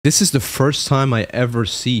This is the first time I ever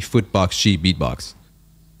see FOOTBOXG beatbox.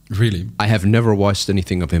 Really? I have never watched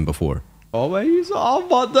anything of him before. Oh man,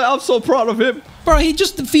 I'm so proud of him. Bro, he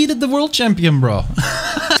just defeated the world champion, bro.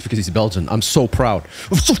 It's because he's Belgian. I'm so proud.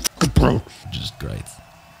 I'm so fucking proud. Just great.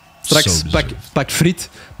 Straks pak friet,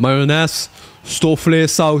 mayonaise,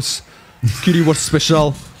 stoofvleessaus, curryworst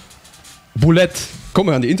speciaal, boulet. Kom,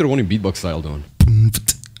 we gaan die intro gewoon in beatbox-style doen.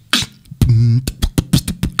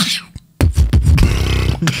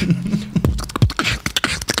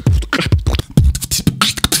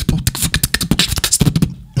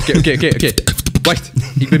 Oké. Wacht,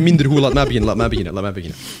 ik ben minder goed. Laat mij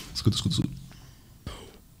beginnen. Is goed.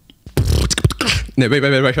 Nee,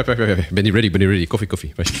 wacht. Ben je ready?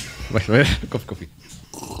 Koffie. Wacht. Koffie.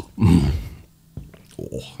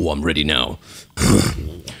 Oh, I'm ready now.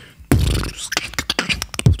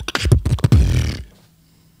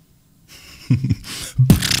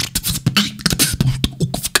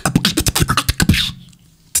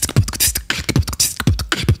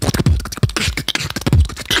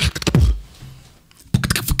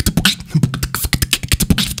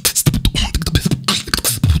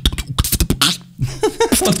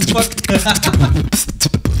 What the fuck?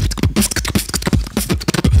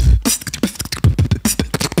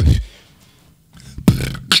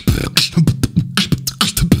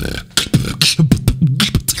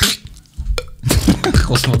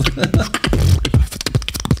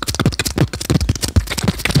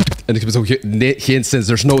 En ik heb zo geen sense.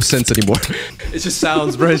 There's no sense anymore. It just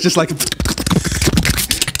sounds, bro. It's just like.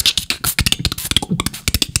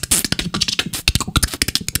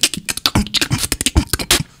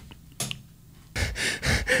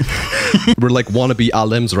 We're like wannabe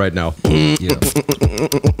Alems right now. Yeah.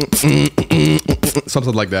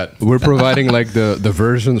 Something like that. We're providing like the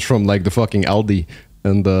versions from like the fucking Aldi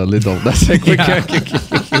and the Lidl. That's like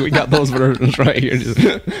we got those versions right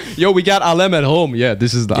here. Yo, we got Alem at home. Yeah,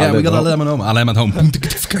 this is the Yeah, Alem we got Alem at home.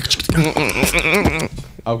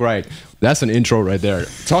 All right, that's an intro right there.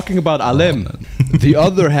 Talking about Alem, the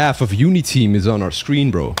other half of Uniteam is on our screen,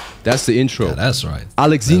 bro. That's the intro. Yeah, that's right.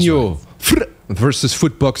 ALEXINHO versus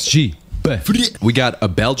FOOTBOXG. We got a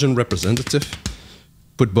Belgian representative,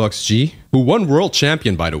 FOOTBOXG, who won world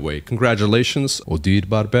champion, by the way. Congratulations. O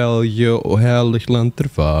dierbaar België, o heilig land der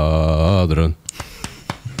vaderen.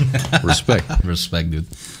 Respect, dude.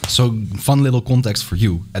 So, fun little context for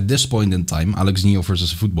you. At this point in time, ALEXINHO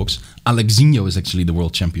versus FOOTBOX. ALEXINHO is actually the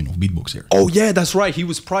world champion of beatbox here. Oh yeah, that's right. He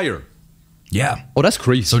was prior. Yeah. Oh, that's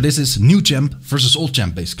crazy. So this is new champ versus old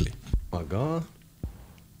champ, basically. Oh my god.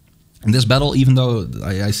 In this battle, even though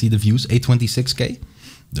I see the views, 826k,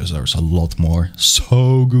 there's a lot more.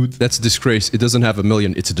 So good. That's a disgrace. It doesn't have 1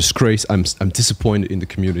 million. It's a disgrace. I'm disappointed in the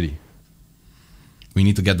community. We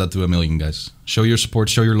need to get that to 1 million, guys. Show your support,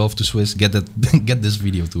 show your love to Swiss. Get this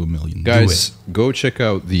video to 1 million. Guys, go check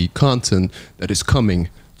out the content that is coming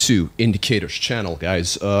to Indicator's channel,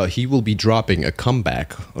 guys. He will be dropping a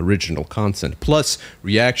comeback original content, plus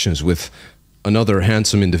reactions with another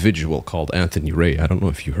handsome individual called Anthony Ray. I don't know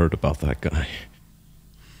if you heard about that guy.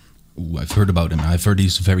 Ooh, I've heard about him. I've heard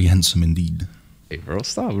he's very handsome indeed. Hey, bro,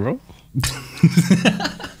 stop, bro.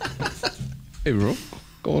 Hey, bro, what's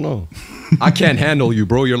going on? I can't handle you,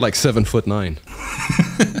 bro. You're like 7'9".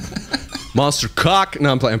 Monster cock.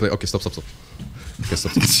 No, I'm playing. Okay, stop. Okay,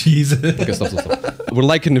 stop. Jesus. Okay, stop. We're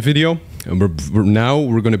liking the video, and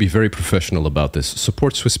we're going to be very professional about this.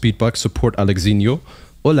 Support Swiss Beatbox, support ALEXINHO,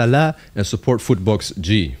 oh la la, and support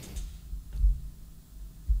FOOTBOXG.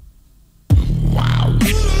 Wow.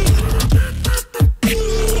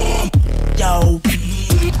 Yo.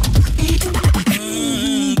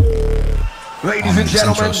 Ladies and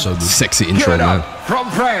gentlemen, so sexy intro, man.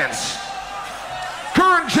 From France,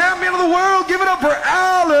 current champion of the world, give it up for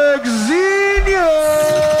ALEXINHO.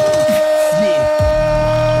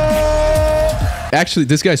 Actually,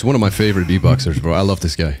 this guy's one of my favorite beatboxers, bro. I love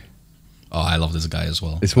this guy. Oh, I love this guy as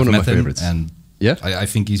well. It's one of my favorites. And yeah, I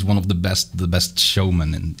think he's one of the best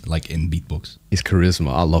showmen in beatbox. His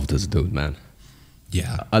charisma. I love this dude, man.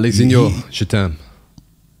 Yeah. ALEXINHO, je t'aime.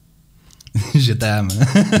 Je t'aime.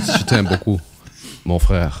 Je t'aime beaucoup, mon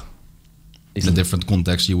frère. In a different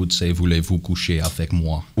context, you would say, voulez-vous coucher avec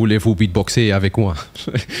moi? Voulez-vous beatboxer avec moi?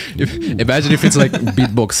 Imagine if it's like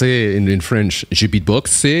beatboxer in French. Je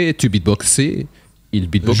beatboxe, tu beatboxes. Il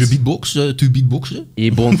beatbox. Je beatbox, tu beatboxes. Et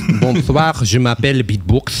bonsoir, je m'appelle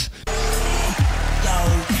Beatbox.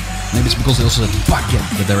 Maybe it's because they also said packet,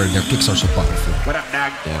 but their kicks are so powerful. What up,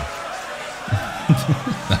 Doc? Yeah.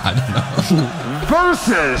 I don't know.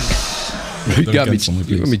 Versus. You got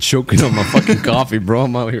me choking on my fucking coffee, bro.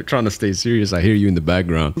 I'm out here trying to stay serious. I hear you in the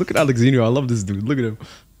background. Look at ALEXINHO. I love this dude. Look at him.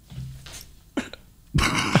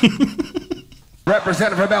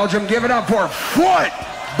 Representing for Belgium, give it up for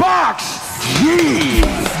FOOTBOXG.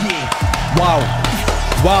 Wow.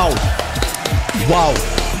 Wow. Wow.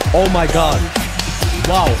 Oh my God.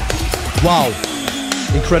 Wow. Wow.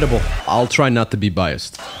 Incredible. I'll try not to be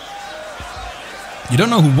biased. You don't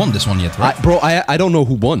know who won this one yet, right? I don't know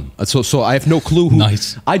who won. So I have no clue who.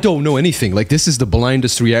 Nice. I don't know anything. Like, this is the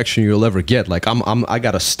blindest reaction you'll ever get. Like, I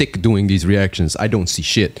got a stick doing these reactions. I don't see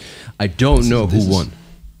shit. I don't know who won.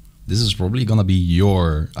 This is probably gonna be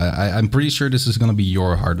your. I'm pretty sure this is gonna be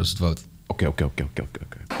your hardest vote. Okay.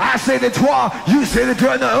 I say the trois, you say the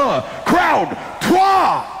deux. Crowd,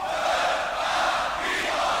 trois.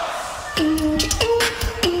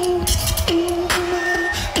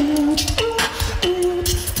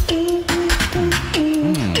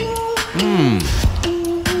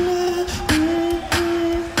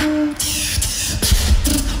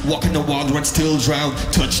 Walking the wild run, still drown.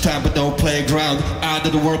 Touch time, but no playground. Out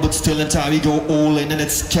of the world, but still in time. We go all in and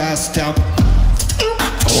it's cast down.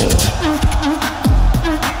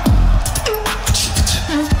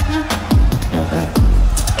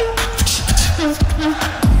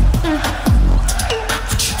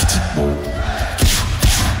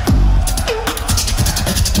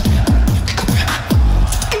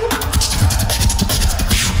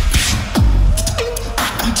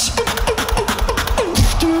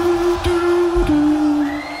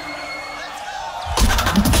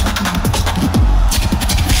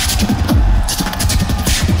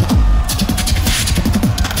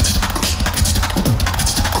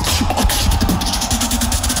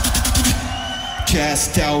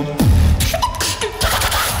 Cast out.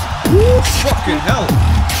 Ooh, fucking hell.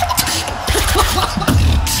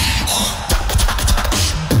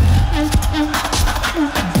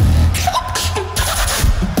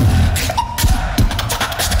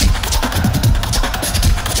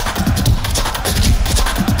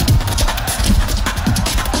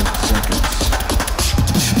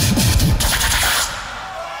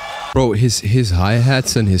 Bro, his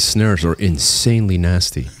hi-hats and his snares are insanely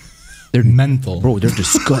nasty. They're mental. Bro, they're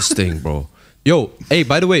disgusting, bro. Yo, hey,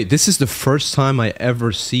 by the way, this is the first time I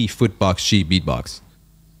ever see FOOTBOXG beatbox.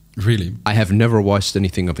 Really? I have never watched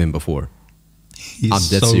anything of him before. He's I'm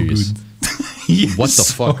dead so serious. good. He What is the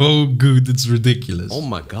fuck? So good, it's ridiculous. Oh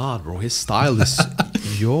my God, bro, his style is...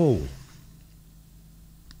 Yo.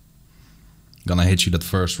 Gonna hit you that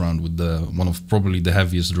first round with the one of probably the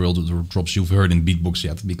heaviest drill drops you've heard in beatbox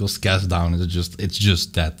yet, because Cast Down is it's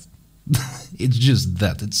just that. It's just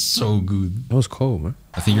that. It's so good. That was cool, man.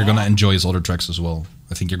 I think you're gonna enjoy his other tracks as well.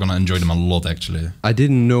 I think you're gonna enjoy them a lot, actually. I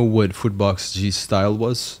didn't know what FOOTBOXG's style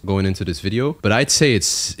was going into this video, but I'd say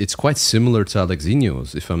it's quite similar to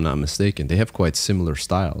ALEXINHO's, if I'm not mistaken. They have quite similar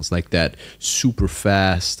styles, like that super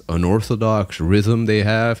fast, unorthodox rhythm they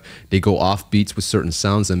have. They go off beats with certain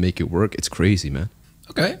sounds and make it work. It's crazy, man.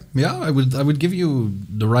 Okay, yeah, I would give you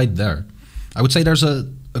the right there. I would say there's a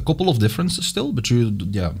couple of differences still, but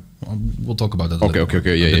we'll talk about that. A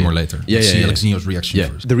bit more later. Let's see ALEXINHO's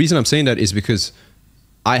reaction first. The reason I'm saying that is because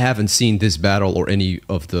I haven't seen this battle or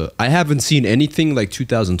I haven't seen anything like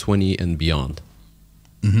 2020 and beyond.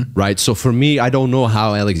 Right? So for me, I don't know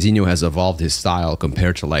how ALEXINHO has evolved his style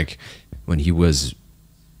compared to like when he was,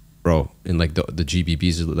 bro, in like the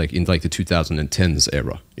GBBs, like in like the 2010s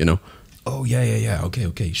era, you know? Oh, yeah.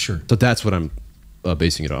 Okay, sure. So that's what I'm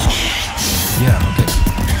basing it on. Yeah, okay.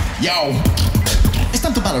 Yo, it's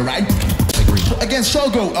time to battle, right? Agree. Against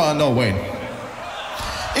Shogo. No, wait.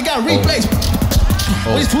 It got replaced.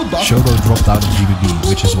 What is FOOTBOX? Shogo dropped out of GBB,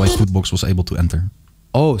 which is why FOOTBOX was able to enter.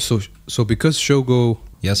 Oh, so because Shogo...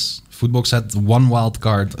 Yes, FOOTBOX had one wild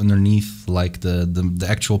card underneath like the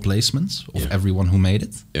actual placements of everyone who made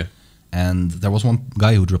it. Yeah. And there was one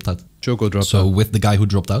guy who dropped out. Shogo dropped out. So with the guy who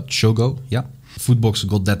dropped out, Shogo, FOOTBOX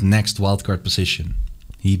got that next wildcard position.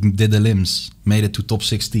 He did the limbs, made it to top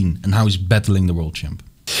 16, and now he's battling the world champ.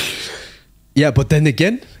 Yeah, but then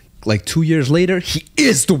again, like 2 years later, he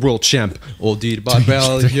is the world champ. Oh, dear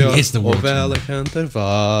Belgium. He is the world champ.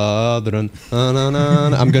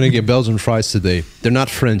 I'm gonna get Belgian fries today. They're not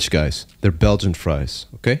French, guys. They're Belgian fries,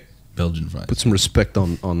 okay? Belgian fries. Put some respect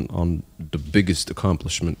on the biggest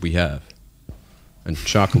accomplishment we have. And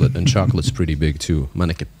chocolate's pretty big too.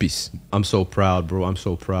 Manneke peace. I'm so proud, bro. I'm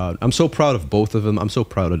so proud. I'm so proud of both of them. I'm so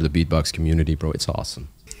proud of the beatbox community, bro. It's awesome.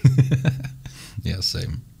 Yeah,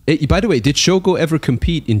 same. Hey, by the way, did Shogo ever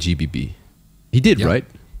compete in GBB? He did, right?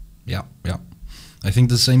 Yeah. I think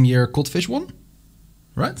the same year Codfish won,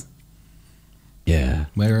 right? Yeah.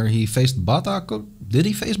 Where he faced Batako. Did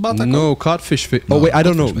he face Batako? No, Codfish. Oh wait, I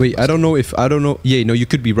don't know. Wait, I don't know. Yeah, no, you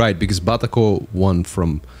could be right because Batako won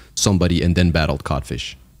from somebody and then battled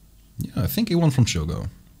Codfish. Yeah, I think he won from Shogo.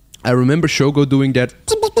 I remember Shogo doing that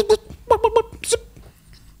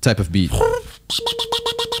type of beat.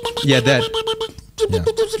 Yeah, that. Yeah.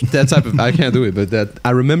 That type of, I can't do it, but that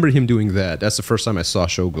I remember him doing that. That's the first time I saw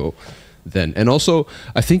Shogo then. And also,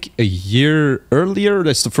 I think a year earlier,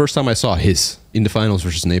 that's the first time I saw his in the finals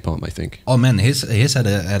versus Napalm, I think. Oh man, his had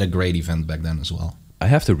a great event back then as well. I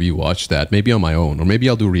have to rewatch that, maybe on my own, or maybe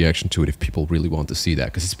I'll do a reaction to it if people really want to see that,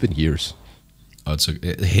 because it's been years. Oh,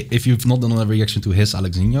 if you've not done a reaction to his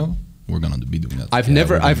Alexinho, we're gonna be doing that. I've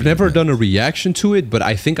never done a reaction to it, but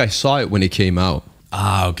I think I saw it when it came out.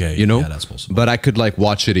 Ah, okay. You know, yeah, that's possible. But I could like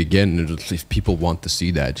watch it again. If people want to see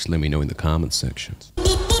that, just let me know in the comment sections.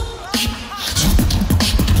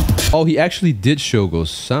 Oh, he actually did Shogo's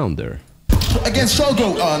sound there. Against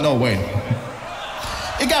Shogo, no wait.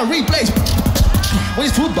 It got replaced.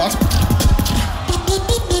 Where's Footbox?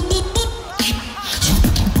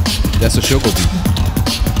 That's a Shogo beat.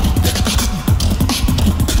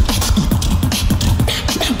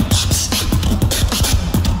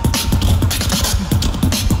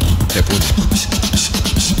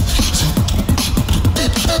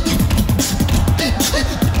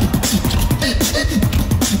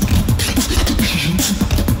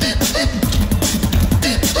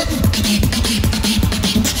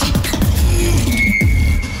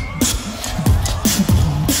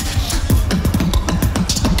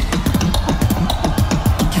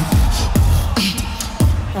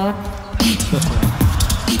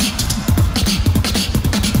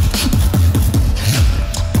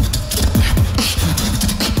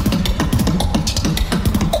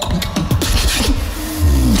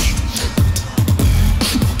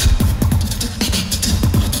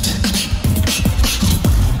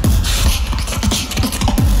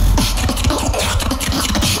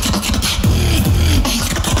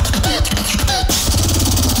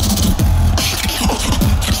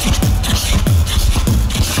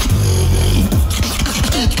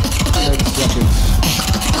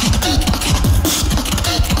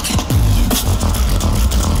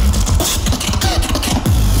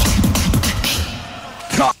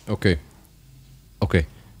 Okay.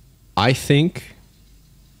 I think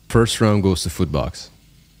first round goes to Footbox.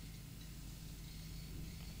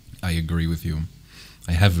 I agree with you.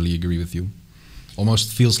 I heavily agree with you.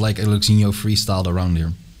 Almost feels like Alexinho freestyled around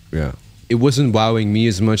here. Yeah. It wasn't wowing me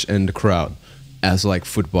as much and the crowd as like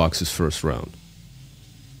Footbox's first round.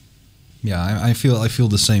 Yeah, I feel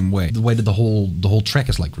the same way. The way that the whole track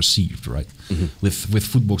is like received, right? Mm-hmm. With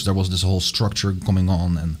Footbox, there was this whole structure coming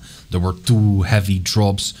on, and there were two heavy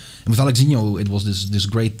drops. And with Alexinho, it was this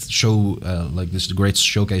great show, the great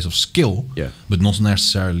showcase of skill, yeah, but not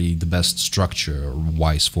necessarily the best structure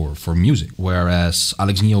wise for music. Whereas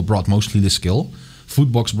Alexinho brought mostly the skill.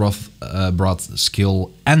 Footbox brought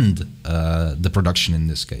skill and the production in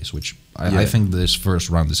this case, which I think this first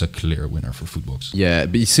round is a clear winner for Footbox. Yeah,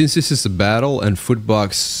 but since this is a battle and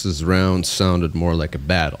Footbox's round sounded more like a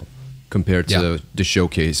battle compared to the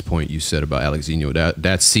showcase point you said about Alexinho,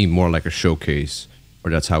 that seemed more like a showcase,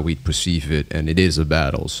 or that's how we perceive it, and it is a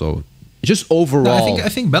battle. So just overall, no, I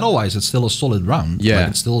think battle-wise, it's still a solid round. Yeah, like,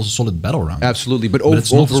 it's still a solid battle round. Absolutely, but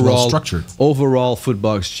it's not as well structured. Overall,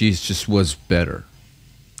 FOOTBOXG just was better.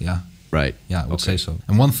 Yeah. Right. Yeah, I would say so.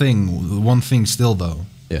 And one thing still though.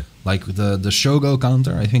 Yeah. Like the Shogo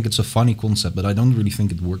counter, I think it's a funny concept, but I don't really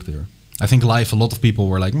think it worked there. I think live a lot of people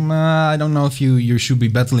were like, I don't know if you should be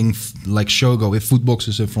battling like Shogo if Footbox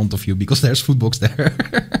is in front of you, because there's Footbox there.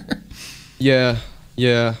 Yeah,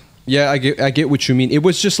 I get what you mean. It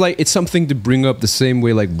was just like, it's something to bring up the same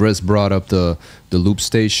way like Brez brought up the loop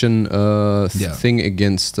station thing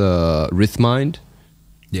against Rhythmind.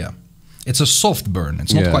 Yeah. It's a soft burn.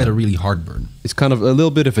 It's not quite a really hard burn. It's kind of a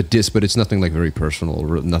little bit of a diss, but it's nothing like very personal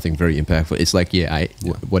or nothing very impactful. It's like,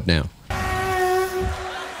 what now?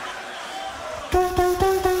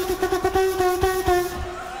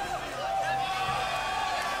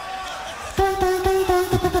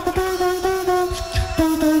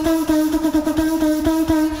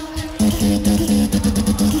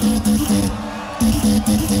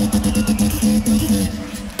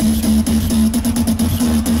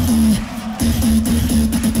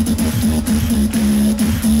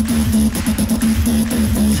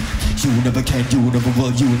 You never can, you never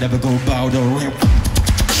will, you never go bow the rim.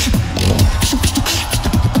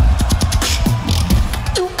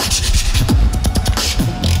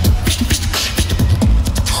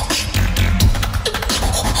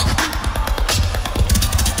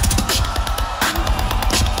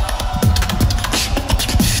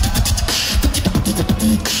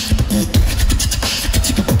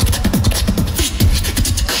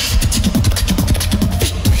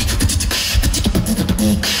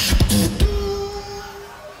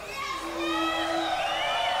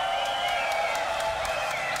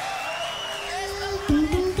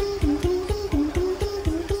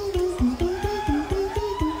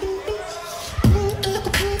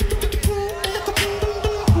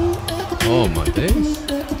 Oh my days.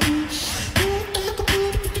 10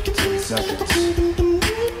 seconds.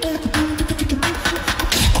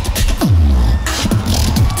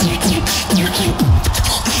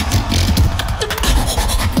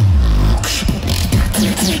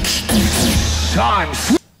 Time.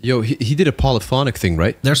 Yo, he did a polyphonic thing,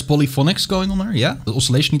 right? There's polyphonics going on there, yeah. The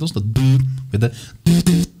oscillation needles, the with the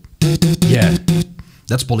Yeah.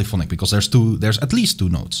 that's polyphonic because there's at least two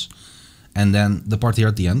notes. And then the part here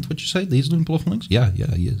at the end, what you say, he's doing polyphonics? Yeah,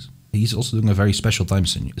 he is. He's also doing a very special time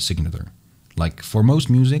signature. Like for most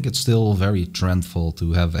music, it's still very trendful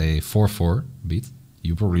to have a 4/4 beat.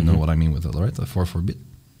 You probably know what I mean with that, right? A 4/4 beat.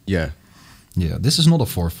 Yeah. Yeah, this is not a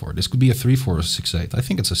 4/4. This could be a 3/4 or 6/8. I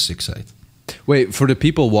think it's a 6/8. Wait, for the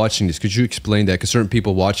people watching this, could you explain that? Because certain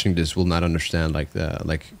people watching this will not understand like that.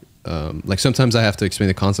 Like sometimes I have to explain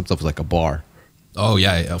the concept of like a bar. Oh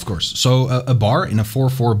yeah, of course. So a bar in a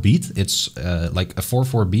 4/4 beat, it's like a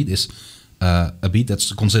 4/4 beat is a beat that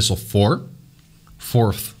consists of four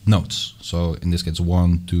fourth notes. So in this case,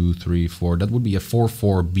 1, 2, 3, 4. That would be a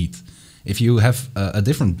 4/4 beat. If you have a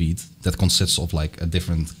different beat that consists of like a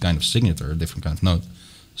different kind of signature, a different kind of note.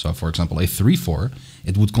 So for example, a 3/4,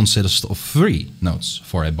 it would consist of 3 notes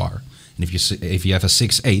for a bar. And if you have a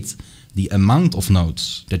 6/8, the amount of notes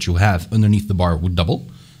that you have underneath the bar would double.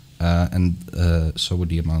 And so would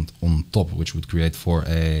the amount on top, which would create for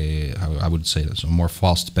a, how I would say this, a more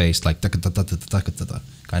fast-paced, like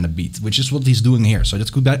kind of beat, which is what he's doing here. So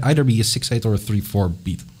that could either be a 6/8 or a 3/4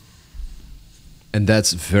 beat. And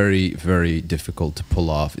that's very, very difficult to pull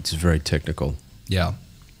off. It's very technical. Yeah,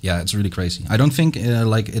 it's really crazy. I don't think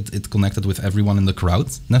like it connected with everyone in the crowd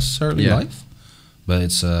necessarily live. But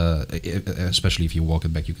it's especially if you walk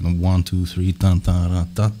it back, you can 1, 2, 3, ta ta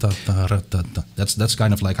ta ta ta ta ta. That's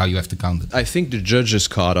kind of like how you have to count it. I think the judges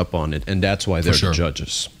caught up on it, and that's why they're the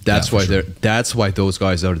judges. That's why that's why those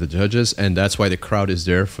guys are the judges, and that's why the crowd is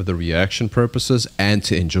there for the reaction purposes and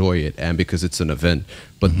to enjoy it, and because it's an event.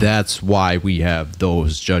 But that's why we have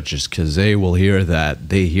those judges, because they will hear that,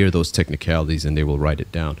 they hear those technicalities, and they will write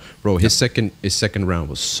it down. Bro, his second round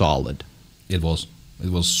was solid. It was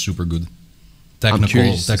super good.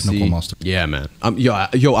 Technical master. Yeah, man.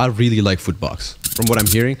 Yo, I really like Footbox. From what I'm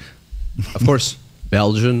hearing, of course,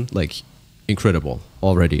 Belgian, like, incredible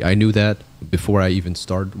already. I knew that before I even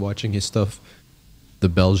started watching his stuff. The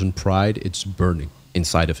Belgian pride, it's burning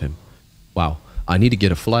inside of him. Wow. I need to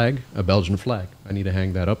get a flag, a Belgian flag. I need to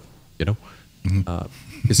hang that up, you know?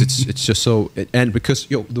 Because it's just so... And because,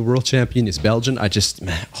 yo, the world champion is Belgian, I just...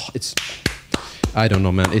 Man, it's... I don't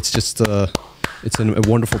know, man. It's just... It's a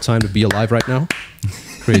wonderful time to be alive right now.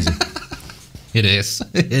 Crazy. It is.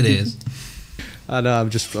 It is. And I'm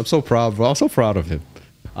so proud. I'm so proud of him.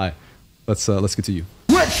 All right, let's continue.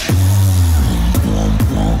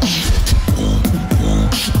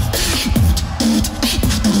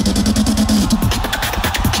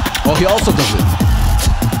 Oh, he also does it.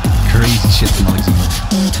 Crazy shit from ALEXINHO.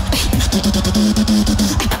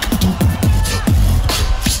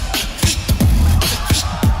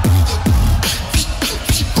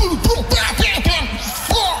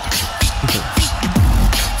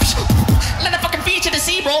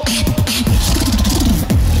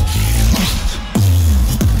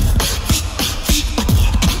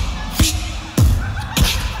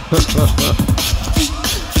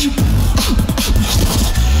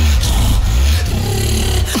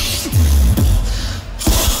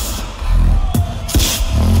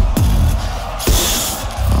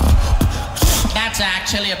 That's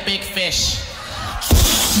actually a big fish.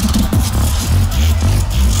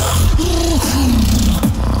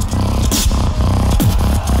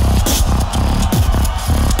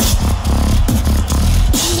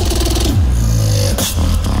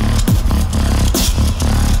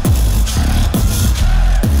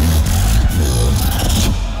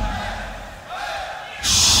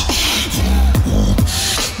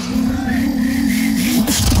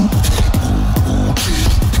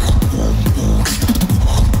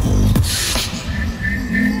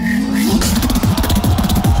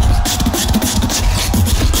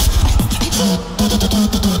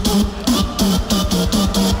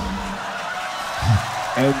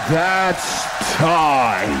 And that's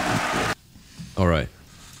time. All right.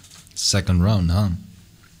 Second round, huh?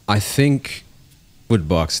 I think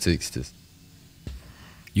Footbox takes this.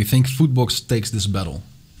 You think Footbox takes this battle?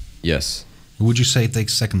 Yes. Would you say it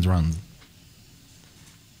takes second round?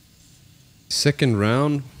 Second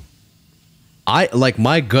round.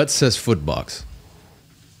 My gut says Footbox.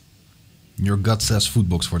 Your gut says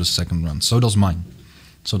Footbox for the second round. So does mine.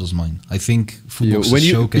 So does mine. I think Footbox is when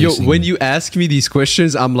showcasing... when you ask me these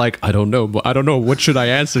questions, I'm like, I don't know. But I don't know. What should I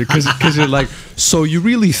answer? Because you're like, so you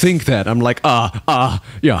really think that? I'm like,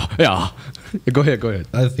 yeah. Go ahead.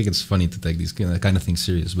 I think it's funny to take these kind of things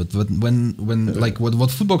serious, but when like what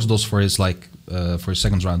Footbox does for his for his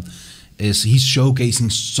second round is he's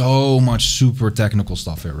showcasing so much super technical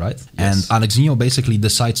stuff here, right? Yes. And ALEXINHO basically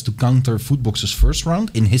decides to counter Footbox's first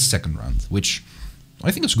round in his second round, which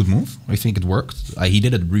I think it's a good move. I think it worked. He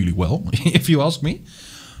did it really well, if you ask me.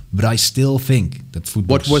 But I still think that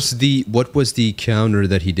Footbox... What was the counter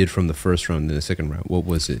that he did from the first round in the second round? What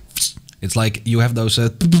was it? It's like you have those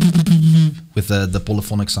with the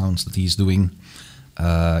polyphonic sounds that he's doing.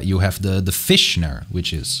 You have the fish snare,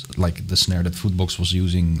 which is like the snare that Footbox was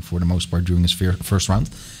using for the most part during his first round.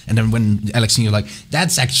 And then when ALEXINHO like,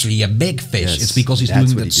 that's actually a big fish. Yes, it's because he's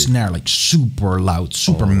doing that snare like super loud,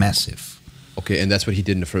 super massive. Okay, and that's what he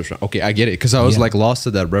did in the first round. Okay, I get it. Because I was like lost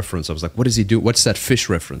at that reference. I was like, what does he do? What's that fish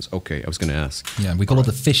reference? Okay, I was going to ask. Yeah, we call it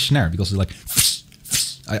the fish snare because it's like...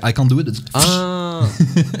 I can't do it. It's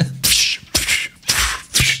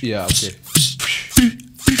yeah, okay.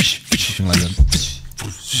 something like that.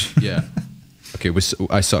 Yeah. Okay,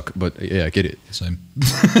 I suck, but yeah, I get it. Same.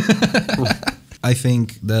 I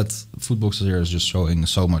think that Footbox here is just showing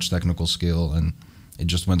so much technical skill, and it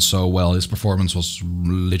just went so well. His performance was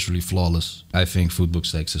literally flawless. I think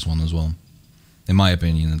Footbox takes this one as well. In my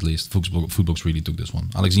opinion, at least, Footbox really took this one.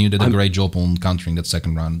 ALEXINHO did a great job on countering that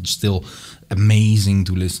second round. Still amazing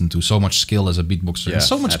to listen to. So much skill as a beatboxer. Yeah, and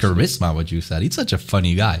so much absolutely. charisma, what you said. He's such a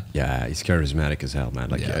funny guy. Yeah, he's charismatic as hell, man.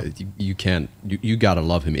 Like Yeah. you can't, you gotta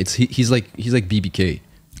love him. He's like BBK.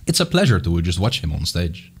 It's a pleasure to just watch him on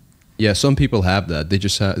stage. Yeah, some people have that. They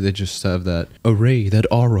just have that array, that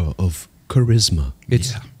aura of charisma.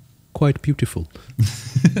 It's quite beautiful.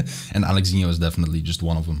 And ALEXINHO is definitely just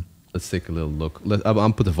one of them. Let's take a little look.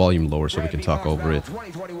 I'll put the volume lower so we can talk over it.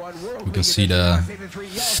 We can see the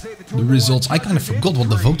results. I kind of forgot what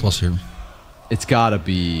the vote was here. It's gotta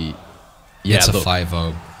be. Yeah, it's a look,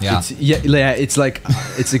 5-0. Yeah. It's like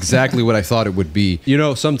it's exactly what I thought it would be. You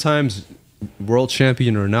know, sometimes world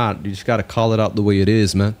champion or not, you just gotta call it out the way it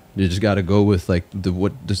is, man. You just gotta go with like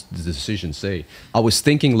what does the decision say. I was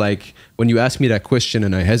thinking, like, when you asked me that question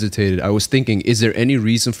and I hesitated, I was thinking, is there any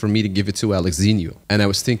reason for me to give it to ALEXINHO? And I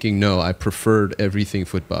was thinking, no, I preferred everything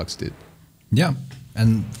Footbox did. Yeah,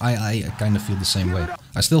 and I kind of feel the same way.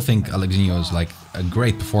 I still think ALEXINHO is like a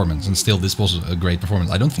great performance, and still this was a great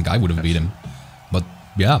performance. I don't think I would have beat him, but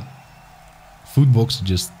yeah, Footbox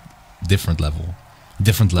just different level.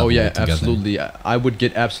 Different level. Oh yeah, altogether. absolutely. I would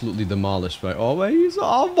get absolutely demolished by. Oh man,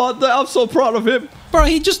 I'm so proud of him. Bro,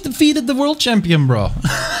 he just defeated the world champion, bro.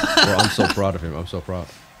 Bro, I'm so proud of him. I'm so proud.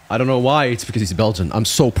 I don't know why. It's because he's Belgian. I'm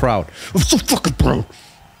so proud. I'm so fucking proud.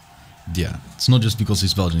 Yeah, it's not just because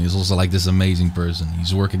he's Belgian. He's also like this amazing person.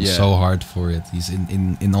 He's working so hard for it. He's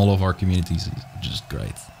in all of our communities. He's just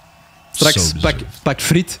great. Straks pak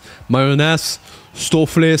friet, mayonaise,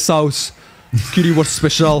 stoofvleessaus, curryworst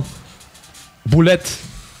speciaal, boulet,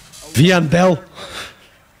 viandel.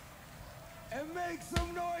 And make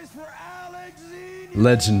some noise for ALEXINHO.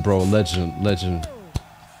 Legend, bro, legend.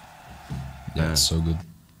 Yeah, it's so good.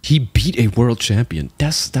 He beat a world champion.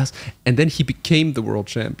 That's and then he became the world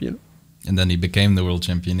champion. And then he became the world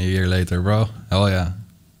champion a year later, bro. Hell yeah.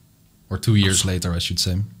 Or 2 years later, I should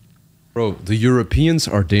say. Bro, the Europeans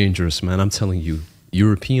are dangerous, man. I'm telling you.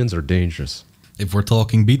 Europeans are dangerous. If we're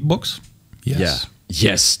talking beatbox, yes. Yeah.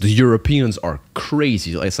 Yes, the Europeans are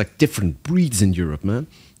crazy. It's like different breeds in Europe, man.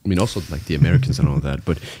 I mean, also like the Americans and all that,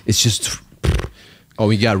 but it's just... Oh,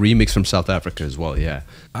 we got remix from South Africa as well, yeah.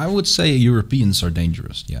 I would say Europeans are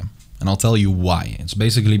dangerous, yeah. And I'll tell you why. It's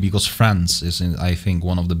basically because France is, I think,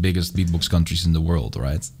 one of the biggest beatbox countries in the world,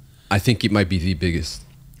 right? I think it might be the biggest.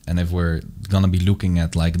 And if we're gonna be looking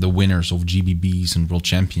at like the winners of GBBs and world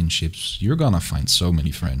championships, you're gonna find so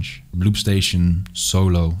many French. Loop Station,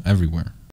 Solo, everywhere.